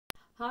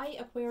Hi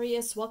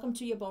Aquarius, welcome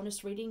to your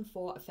bonus reading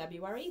for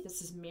February.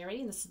 This is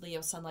Mary and this is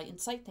Leo Sunlight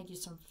Insight. Thank you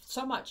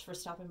so much for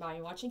stopping by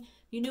and watching. If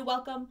you're new,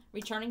 welcome.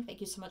 Returning,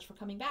 thank you so much for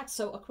coming back.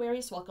 So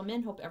Aquarius, welcome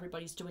in. Hope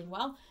everybody's doing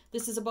well.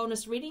 This is a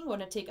bonus reading. We're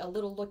going to take a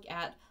little look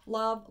at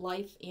love,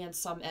 life, and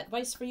some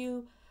advice for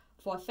you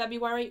for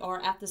February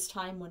or at this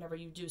time whenever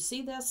you do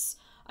see this.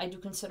 I do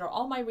consider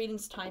all my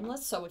readings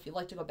timeless, so if you'd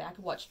like to go back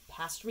and watch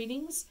past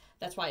readings,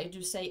 that's why I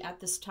do say at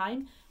this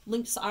time.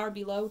 Links are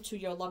below to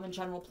your Love and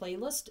General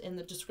playlist in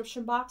the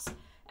description box,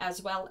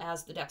 as well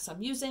as the decks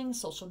I'm using,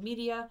 social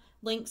media,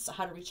 links,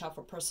 how to reach out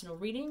for personal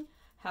reading,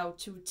 how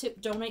to tip,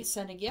 donate,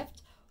 send a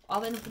gift.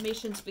 All that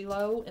information is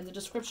below in the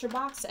description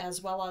box,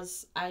 as well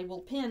as I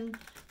will pin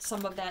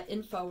some of that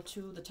info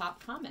to the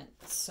top comment.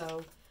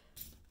 So,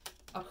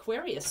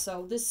 Aquarius.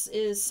 So this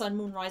is Sun,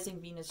 Moon, Rising,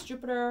 Venus,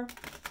 Jupiter.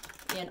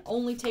 And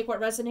only take what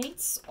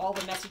resonates. All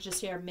the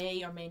messages here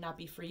may or may not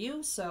be for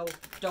you, so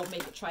don't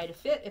make it try to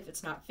fit if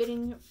it's not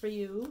fitting for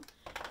you.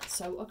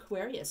 So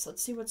Aquarius,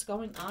 let's see what's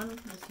going on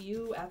with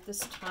you at this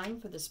time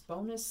for this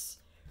bonus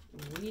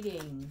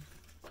reading.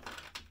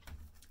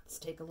 Let's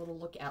take a little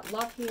look at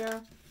love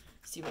here.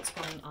 See what's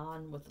going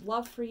on with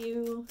love for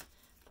you.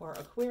 For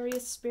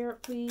Aquarius,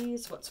 Spirit,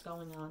 please. What's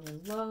going on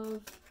in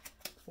love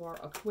for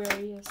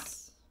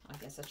Aquarius? I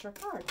guess that's your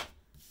card.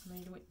 How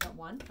many do we got?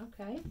 One.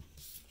 Okay.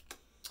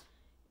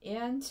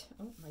 And,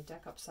 oh, my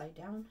deck upside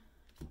down.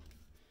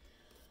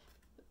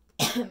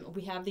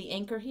 We have the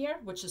Anchor here,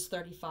 which is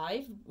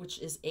 35, which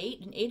is 8.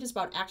 And 8 is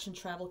about action,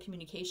 travel,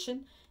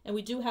 communication. And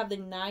we do have the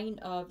 9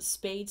 of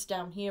Spades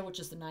down here, which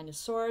is the 9 of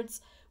Swords,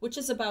 which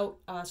is about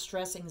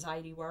stress,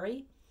 anxiety,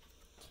 worry.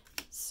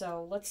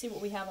 So let's see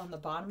what we have on the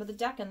bottom of the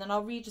deck. And then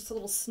I'll read just a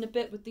little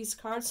snippet with these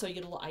cards so you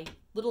get a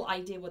little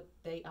idea what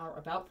they are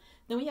about.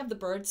 Then we have the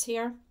Birds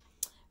here,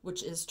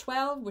 which is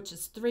 12, which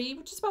is 3,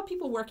 which is about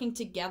people working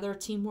together,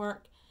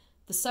 teamwork.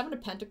 The 7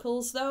 of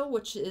Pentacles, though,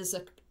 which is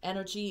an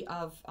energy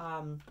of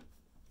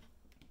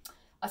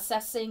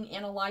assessing,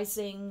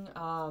 analyzing,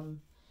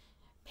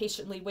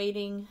 patiently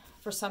waiting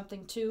for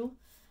something too.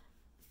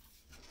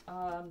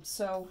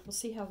 So we'll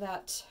see how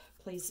that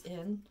plays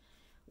in.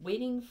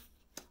 Waiting,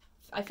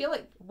 I feel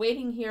like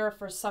waiting here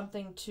for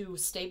something to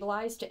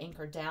stabilize, to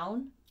anchor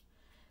down.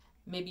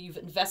 Maybe you've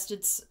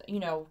invested,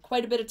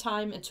 quite a bit of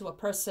time into a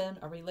person,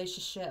 a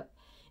relationship,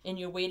 and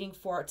you're waiting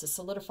for it to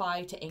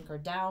solidify, to anchor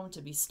down,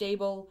 to be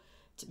stable,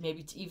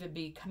 maybe to even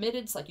be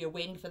committed. It's like you're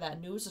waiting for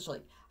that news. It's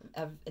like,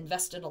 I've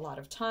invested a lot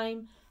of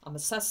time. I'm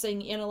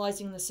assessing,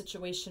 analyzing the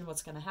situation.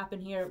 What's going to happen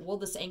here? Will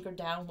this anchor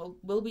down?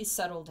 Will we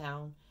settle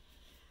down?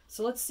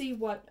 So let's see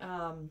what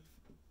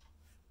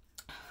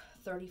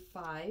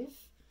 35,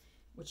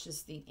 which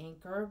is the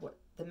Anchor, what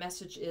the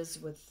message is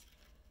with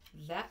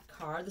that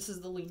card. This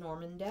is the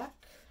Lenormand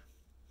deck.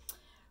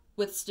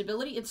 With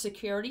stability and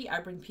security,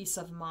 I bring peace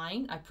of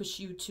mind. I push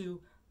you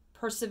to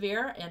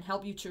persevere and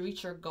help you to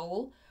reach your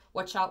goal.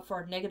 Watch out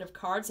for negative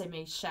cards. They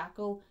may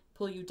shackle,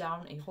 pull you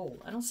down a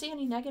hole. I don't see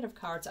any negative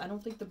cards. I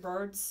don't think the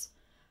Birds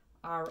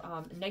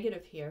are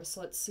negative here. So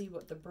let's see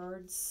what the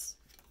Birds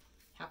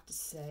have to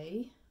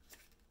say.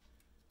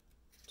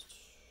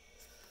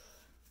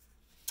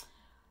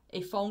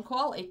 A phone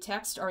call, a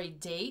text, or a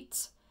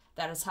date.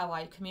 That is how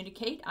I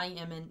communicate. I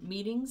am in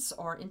meetings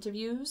or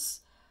interviews,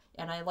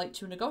 and I like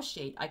to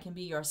negotiate. I can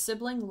be your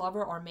sibling,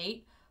 lover, or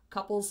mate.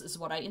 Couples is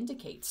what I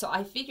indicate. So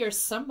I figure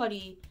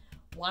somebody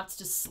wants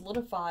to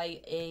solidify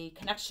a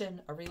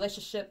connection, a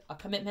relationship, a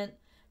commitment.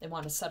 They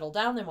want to settle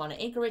down. They want to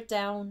anchor it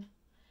down.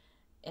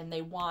 And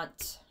they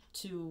want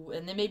to,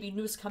 and there may be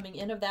news coming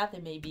in of that.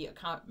 There may be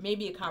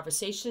a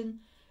conversation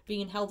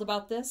being held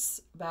about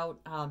this,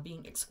 about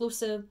being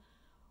exclusive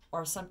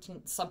or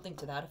something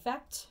to that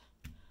effect,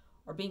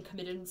 or being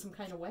committed in some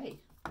kind of way.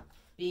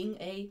 Being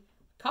a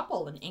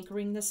couple and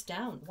anchoring this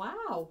down.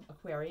 Wow,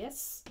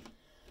 Aquarius.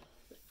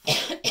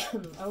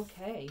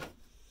 Okay.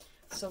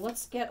 So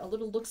let's get a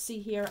little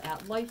look-see here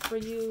at life for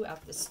you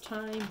at this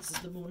time. This is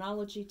the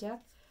Moonology deck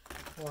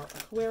for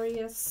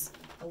Aquarius.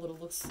 A little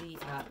look-see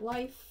at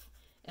life.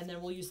 And then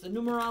we'll use the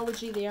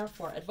numerology there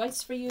for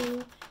advice for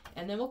you.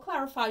 And then we'll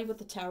clarify with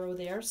the tarot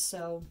there.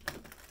 So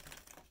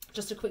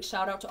just a quick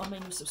shout out to all my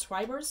new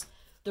subscribers.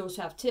 Those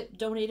who have tipped,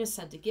 donated,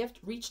 sent a gift,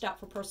 reached out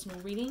for personal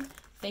reading.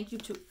 Thank you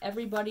to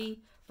everybody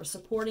for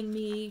supporting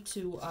me,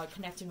 to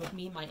connecting with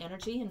me, my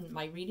energy, and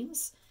my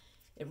readings.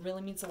 It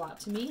really means a lot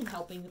to me and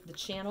helping the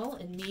channel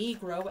and me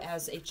grow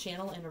as a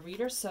channel and a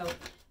reader. So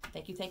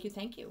thank you, thank you,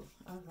 thank you.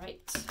 All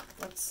right,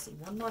 let's see.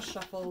 One more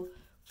shuffle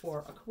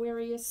for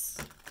Aquarius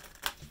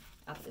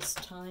at this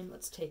time.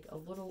 Let's take a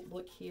little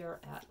look here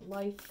at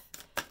life.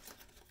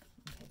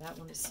 Okay, that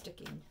one is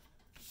sticking.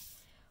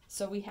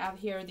 So we have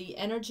here the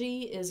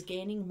energy is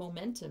gaining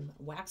momentum,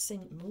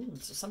 waxing moon.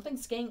 So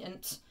something's gaining, and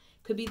it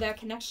could be that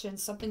connection.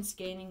 Something's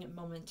gaining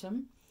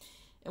momentum.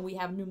 And we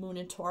have new moon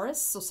in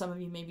Taurus, so some of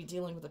you may be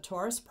dealing with a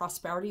Taurus.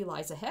 Prosperity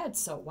lies ahead.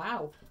 So,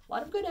 wow, a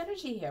lot of good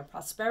energy here.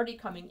 Prosperity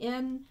coming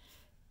in,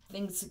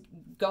 things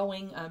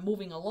going,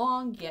 moving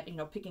along,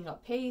 picking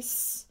up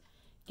pace,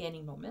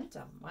 gaining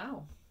momentum.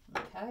 Wow,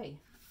 okay.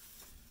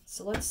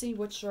 So let's see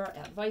what your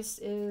advice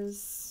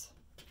is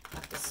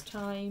at this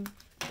time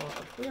for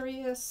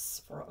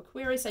Aquarius. For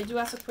Aquarius, I do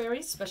ask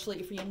Aquarius, especially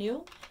if you're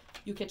new,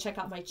 you can check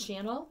out my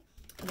channel.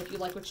 And if you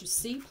like what you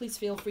see, please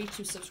feel free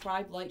to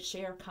subscribe, like,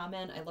 share,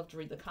 comment. I love to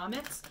read the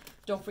comments.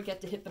 Don't forget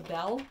to hit the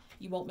bell.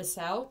 You won't miss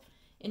out.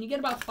 And you get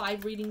about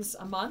 5 readings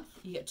a month.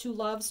 You get 2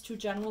 loves, 2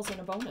 generals, and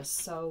a bonus.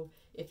 So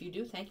if you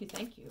do, thank you,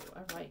 thank you.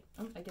 All right.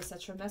 Oh, I guess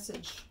that's your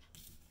message.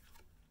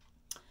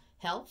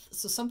 Health.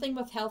 So something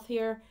with health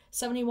here.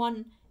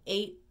 71-8.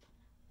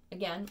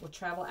 Again, with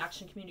travel,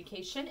 action,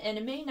 communication. And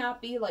it may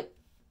not be like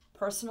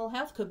personal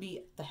health. Could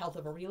be the health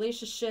of a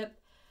relationship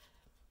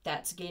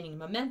that's gaining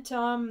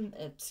momentum.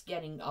 It's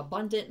getting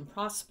abundant and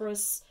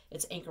prosperous.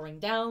 It's anchoring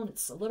down.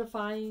 It's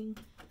solidifying.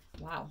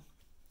 Wow.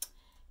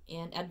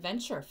 And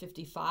adventure,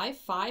 55.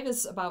 5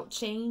 is about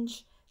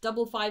change.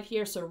 Double 5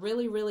 here, so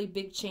really, really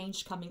big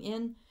change coming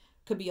in.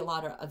 Could be a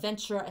lot of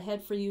adventure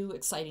ahead for you.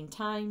 Exciting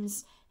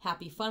times.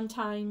 Happy, fun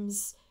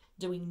times.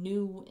 Doing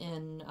new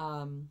and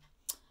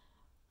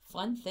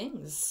fun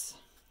things.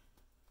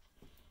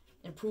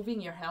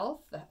 Improving your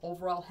health, the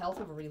overall health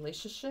of a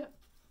relationship.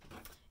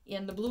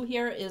 And the blue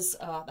here is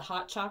the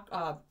heart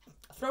chakra,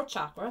 throat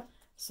chakra.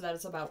 So that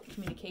is about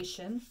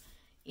communication.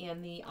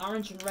 And the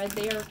orange and red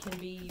there can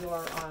be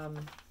your, I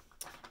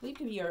believe,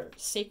 can be your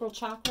sacral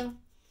chakra.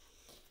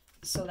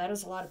 So that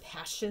is a lot of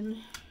passion.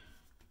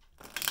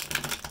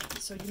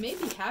 So you may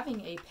be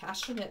having a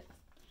passionate,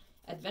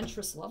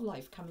 adventurous love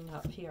life coming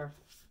up here.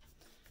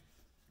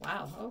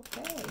 Wow.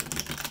 Okay.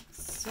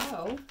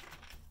 So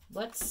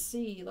let's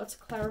see. Let's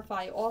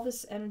clarify all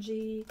this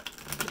energy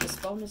for this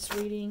bonus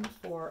reading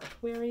for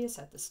Aquarius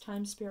at this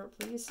time, Spirit,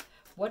 please.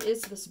 What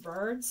is this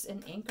birds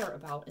and anchor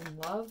about in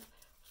love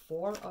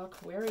for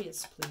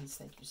Aquarius, please?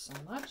 Thank you so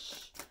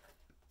much.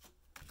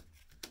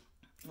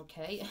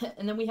 Okay,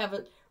 and then we have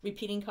a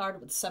repeating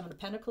card with 7 of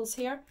Pentacles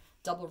here.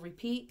 Double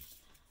repeat.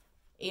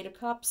 8 of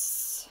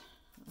Cups.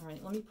 All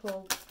right, let me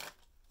pull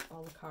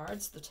all the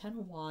cards. The 10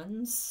 of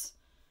Wands.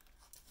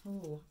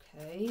 Oh,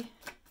 okay.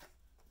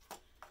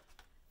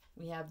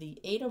 We have the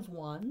 8 of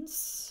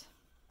Wands.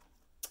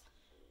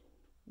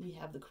 We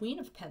have the Queen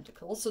of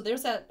Pentacles. So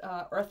there's that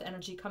earth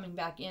energy coming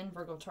back in.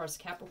 Virgo, Taurus,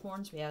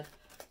 Capricorns. We had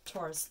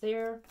Taurus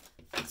there.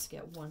 Let's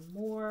get one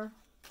more.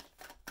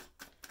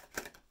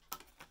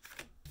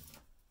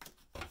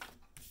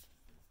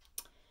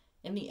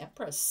 And the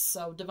Empress.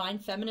 So divine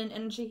feminine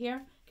energy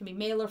here. Can be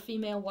male or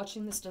female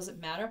watching this, doesn't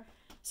matter.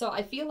 So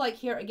I feel like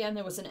here again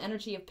there was an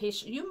energy of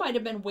patience. You might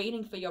have been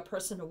waiting for your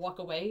person to walk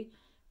away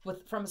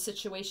from a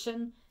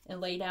situation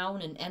and lay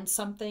down and end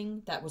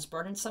something that was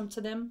burdensome to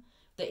them.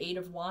 The 8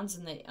 of Wands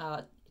and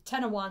the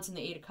 10 of Wands and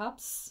the 8 of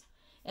Cups.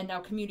 And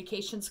now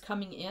communication's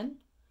coming in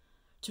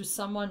to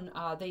someone.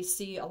 They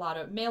see a lot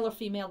of, male or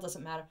female,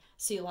 doesn't matter,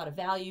 see a lot of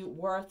value,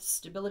 worth,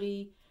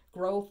 stability,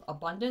 growth,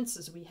 abundance,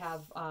 as we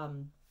have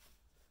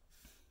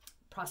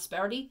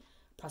prosperity,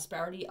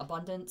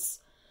 abundance.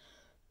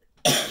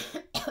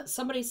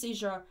 Somebody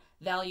sees your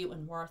value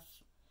and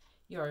worth,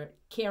 your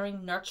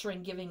caring,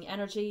 nurturing, giving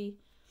energy,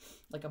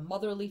 like a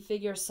motherly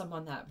figure,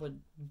 someone that would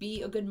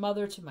be a good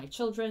mother to my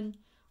children,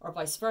 or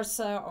vice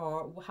versa,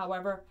 or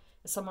however,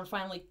 someone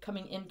finally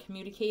coming in,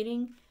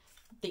 communicating.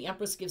 The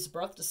Empress gives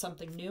birth to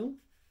something new.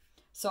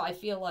 So I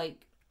feel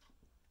like,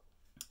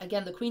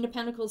 again, the Queen of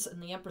Pentacles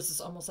and the Empress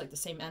is almost like the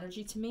same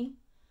energy to me.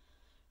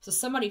 So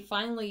somebody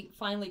finally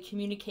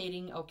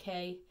communicating,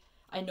 okay,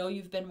 I know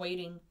you've been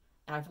waiting,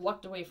 and I've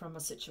walked away from a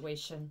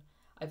situation.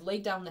 I've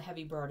laid down the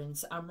heavy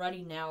burdens. I'm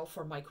ready now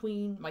for my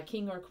queen, my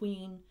king or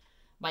queen,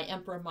 my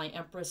emperor, my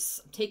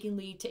empress. I'm taking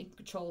lead, taking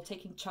control,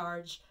 taking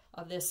charge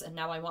of this, and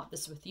now I want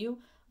this with you.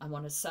 I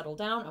want to settle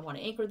down. I want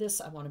to anchor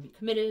this. I want to be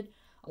committed.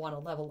 I want to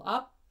level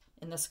up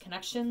in this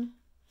connection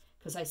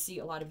because I see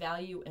a lot of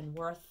value and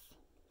worth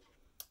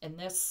in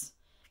this.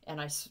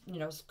 And I,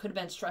 could have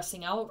been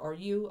stressing out, or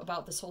you,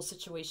 about this whole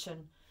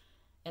situation,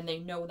 and they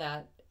know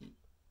that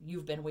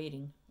you've been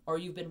waiting, or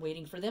you've been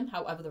waiting for them,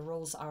 however the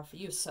roles are for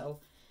you. So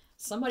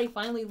somebody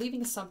finally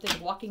leaving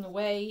something, walking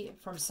away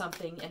from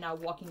something, and now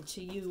walking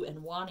to you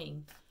and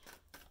wanting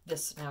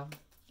this now.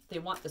 They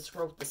want this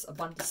growth, this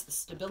abundance, this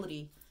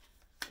stability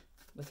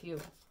with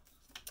you.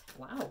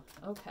 Wow.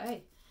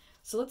 Okay.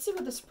 So let's see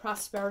where this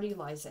prosperity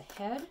lies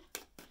ahead.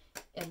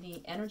 And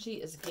the energy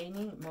is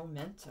gaining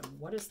momentum.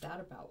 What is that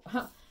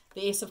about?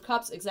 The Ace of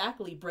Cups,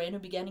 exactly. Brand new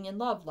beginning in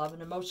love. Love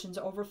and emotions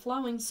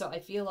overflowing. So I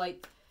feel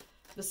like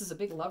this is a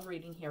big love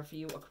reading here for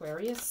you,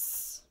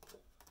 Aquarius.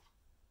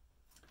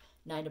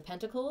 9 of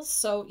Pentacles.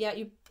 So yeah,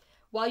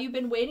 while you've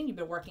been waiting, you've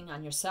been working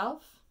on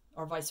yourself,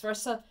 or vice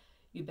versa.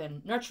 You've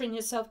been nurturing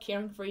yourself,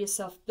 caring for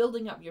yourself,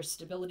 building up your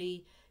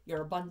stability,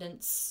 your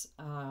abundance,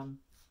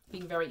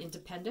 being very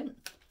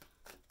independent,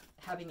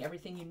 having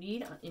everything you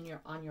need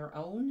on your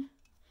own.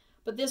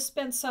 But there's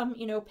been some,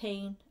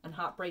 pain and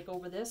heartbreak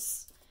over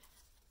this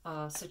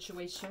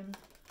situation.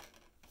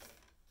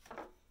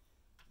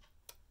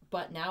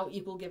 But now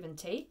equal give and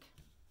take.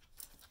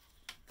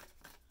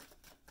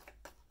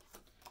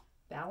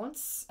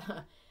 Balance.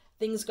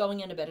 Things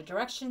going in a better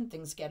direction.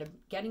 Things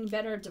getting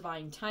better.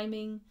 Divine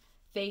timing.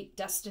 Fate,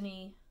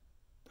 destiny,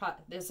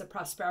 there's a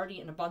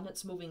prosperity and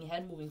abundance moving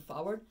ahead, moving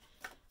forward.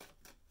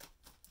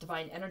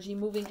 Divine energy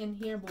moving in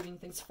here, moving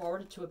things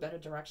forward to a better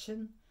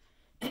direction.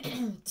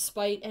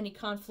 Despite any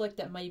conflict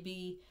that might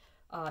be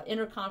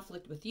inner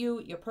conflict with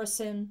you, your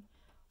person,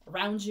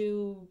 around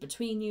you,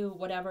 between you,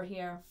 whatever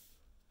here.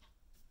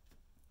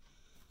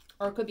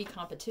 Or it could be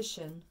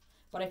competition.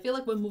 But I feel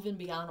like we're moving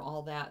beyond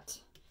all that.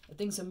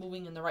 Things are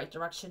moving in the right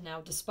direction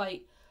now,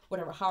 despite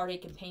whatever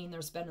heartache and pain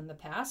there's been in the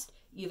past,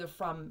 either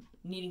from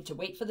needing to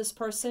wait for this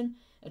person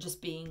and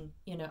just being,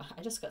 you know,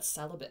 I just got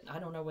celibate. I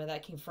don't know where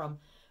that came from.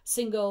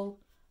 Single,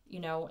 you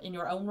know, in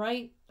your own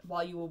right,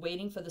 while you were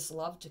waiting for this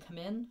love to come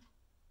in.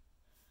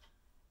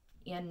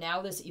 And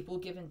now there's equal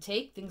give and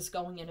take, things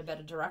going in a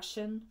better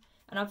direction.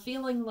 And I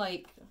feel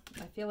like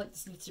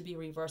this needs to be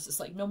reversed. It's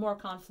like no more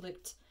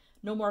conflict,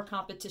 no more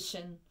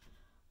competition.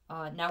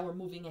 Now we're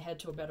moving ahead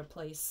to a better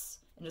place.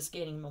 And it's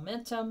gaining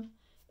momentum.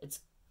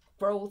 It's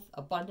growth,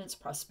 abundance,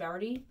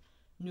 prosperity.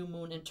 New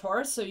moon in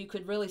Taurus. So you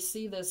could really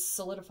see this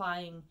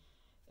solidifying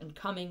and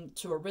coming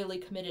to a really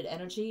committed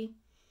energy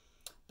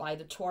by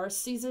the Taurus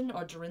season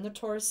or during the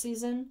Taurus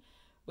season,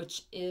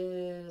 which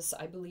is,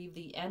 I believe,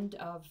 the end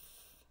of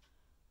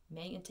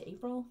May into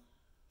April.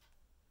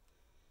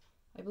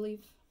 I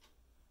believe.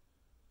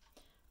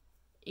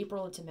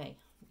 April into May.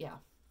 Yeah.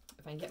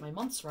 If I can get my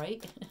months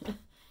right.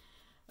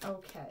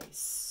 Okay,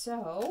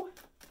 so,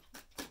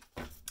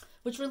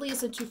 which really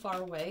isn't too far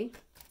away.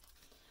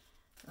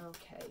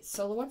 Okay,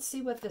 so let's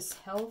see what this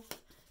health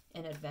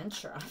and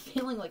adventure. I'm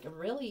feeling like a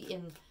really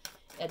in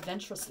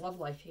adventurous love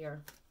life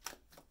here.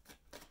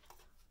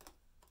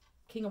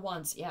 King of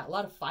Wands, yeah, a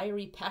lot of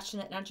fiery,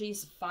 passionate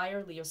energies.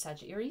 Fire, Leo,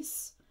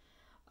 Sagittarius.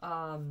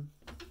 A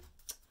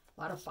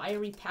lot of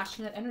fiery,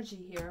 passionate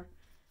energy here.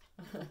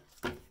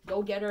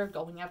 Go-getter,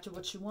 going after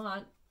what you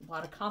want. A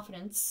lot of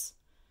confidence.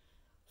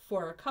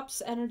 Four of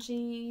Cups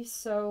energy.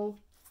 So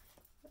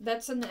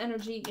that's an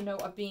energy, you know,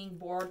 of being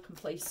bored,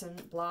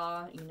 complacent,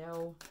 blah, you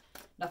know,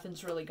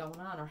 nothing's really going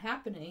on or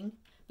happening.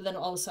 But then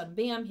all of a sudden,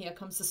 bam, here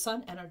comes the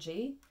sun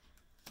energy.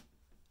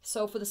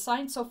 So for the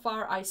signs so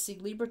far, I see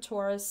Libra,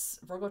 Taurus,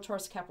 Virgo,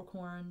 Taurus,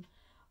 Capricorn,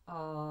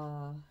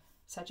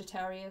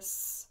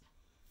 Sagittarius,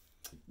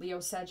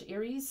 Leo,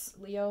 Sagittarius,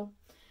 Leo.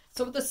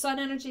 So with the sun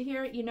energy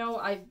here, you know,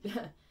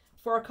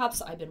 Four of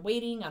Cups, I've been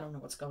waiting. I don't know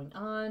what's going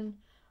on.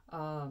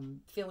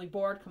 Feeling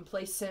bored,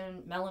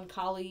 complacent,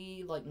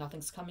 melancholy, like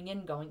nothing's coming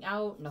in, going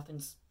out,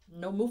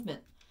 no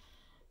movement.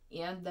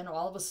 And then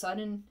all of a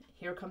sudden,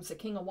 here comes the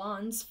King of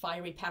Wands,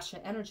 fiery,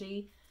 passionate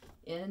energy,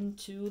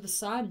 into the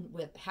sun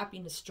with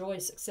happiness, joy,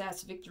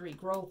 success, victory,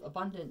 growth,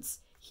 abundance,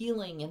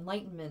 healing,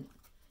 enlightenment,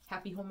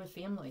 happy home and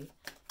family.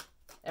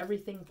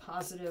 Everything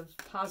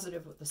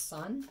positive with the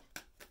sun.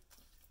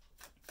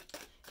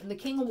 And the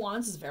King of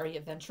Wands is very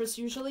adventurous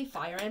usually,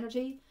 fire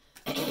energy.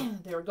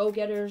 They're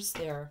go-getters,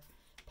 they're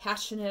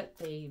passionate,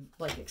 they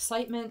like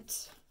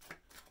excitement.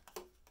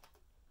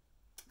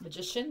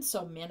 Magician,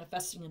 so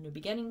manifesting a new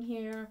beginning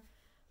here.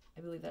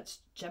 I believe that's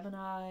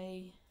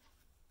Gemini,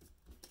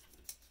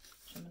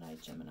 and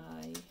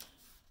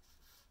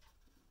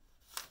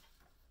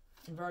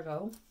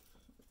Virgo.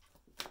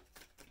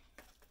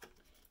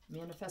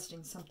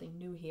 Manifesting something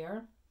new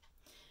here.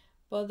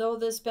 Although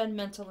there's been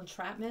mental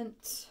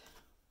entrapment,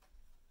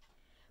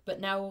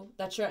 but now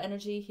that's your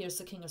energy. Here's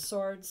the King of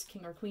Swords,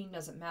 King or Queen,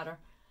 doesn't matter.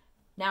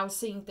 Now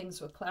seeing things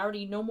with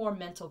clarity, no more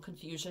mental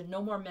confusion,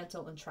 no more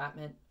mental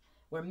entrapment.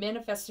 We're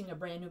manifesting a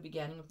brand new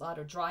beginning with a lot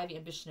of drive,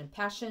 ambition, and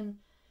passion,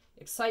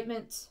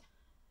 excitement,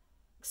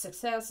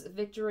 success,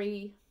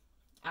 victory,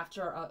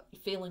 after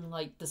feeling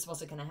like this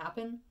wasn't going to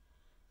happen.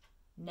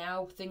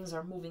 Now things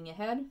are moving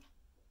ahead,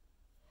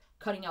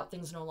 cutting out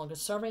things no longer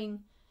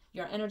serving.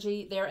 Your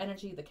energy, their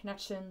energy, the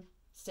connection,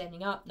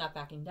 standing up, not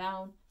backing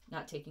down,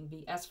 not taking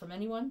BS from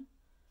anyone,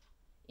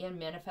 and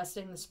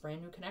manifesting this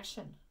brand new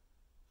connection.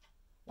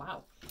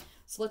 Wow.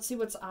 So let's see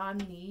what's on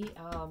the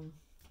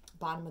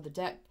bottom of the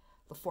deck.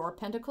 The Four of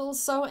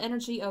Pentacles. So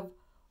energy of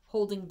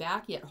holding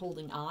back yet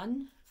holding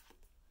on.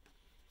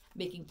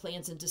 Making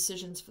plans and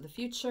decisions for the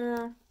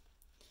future,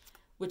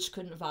 which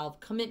could involve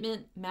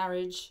commitment,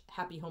 marriage,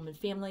 happy home and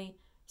family,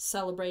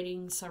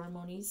 celebrating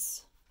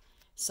ceremonies.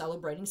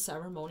 Celebrating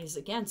ceremonies.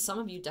 Again, some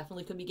of you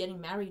definitely could be getting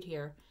married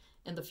here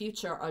in the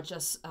future, or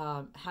just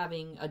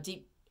having a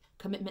deep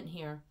commitment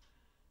here.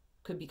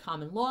 Could be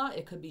common law.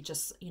 It could be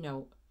just, you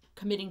know,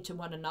 committing to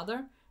one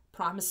another,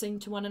 promising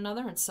to one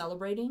another, and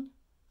celebrating.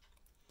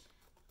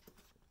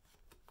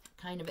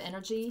 Kind of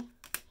energy.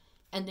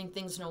 Ending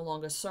things no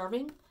longer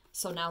serving.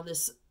 So now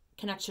this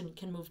connection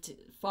can move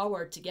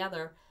forward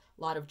together.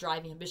 A lot of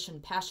driving, ambition,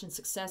 passion,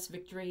 success,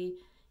 victory,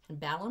 and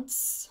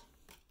balance.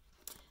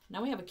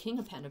 Now we have a King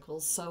of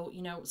Pentacles. So,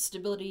 you know,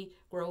 stability,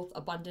 growth,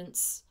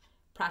 abundance,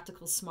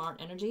 practical,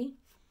 smart energy.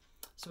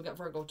 So we got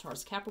Virgo,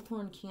 Taurus,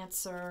 Capricorn,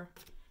 Cancer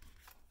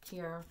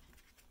here.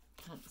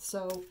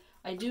 So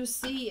I do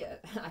see,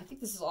 I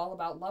think this is all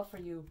about love for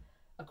you,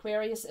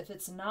 Aquarius. If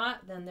it's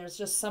not, then there's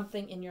just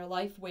something in your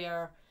life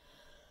where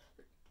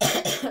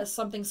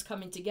something's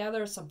coming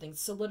together, something's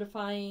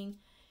solidifying,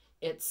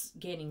 it's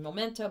gaining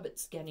momentum,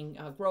 it's getting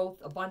growth,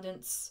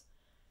 abundance,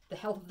 The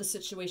health of the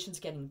situation's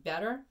getting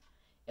better.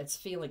 It's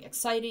feeling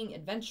exciting,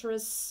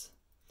 adventurous.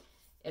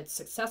 It's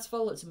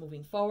successful. It's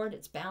moving forward.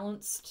 It's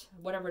balanced.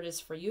 Whatever it is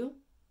for you.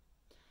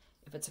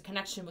 If it's a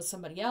connection with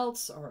somebody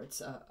else, or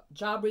it's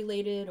job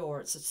related, or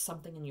it's just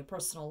something in your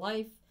personal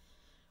life,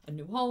 a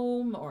new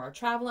home, or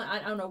traveling, I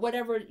don't know,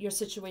 whatever your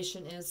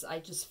situation is, I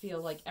just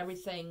feel like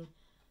everything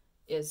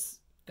is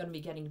going to be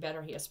getting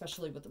better here,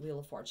 especially with the Wheel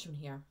of Fortune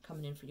here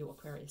coming in for you,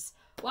 Aquarius.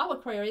 Wow,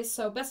 Aquarius.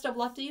 So best of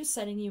luck to you,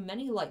 sending you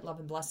many light, love,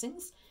 and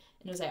blessings.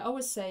 And as I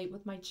always say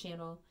with my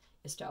channel,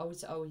 is to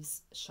always,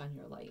 always shine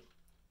your light.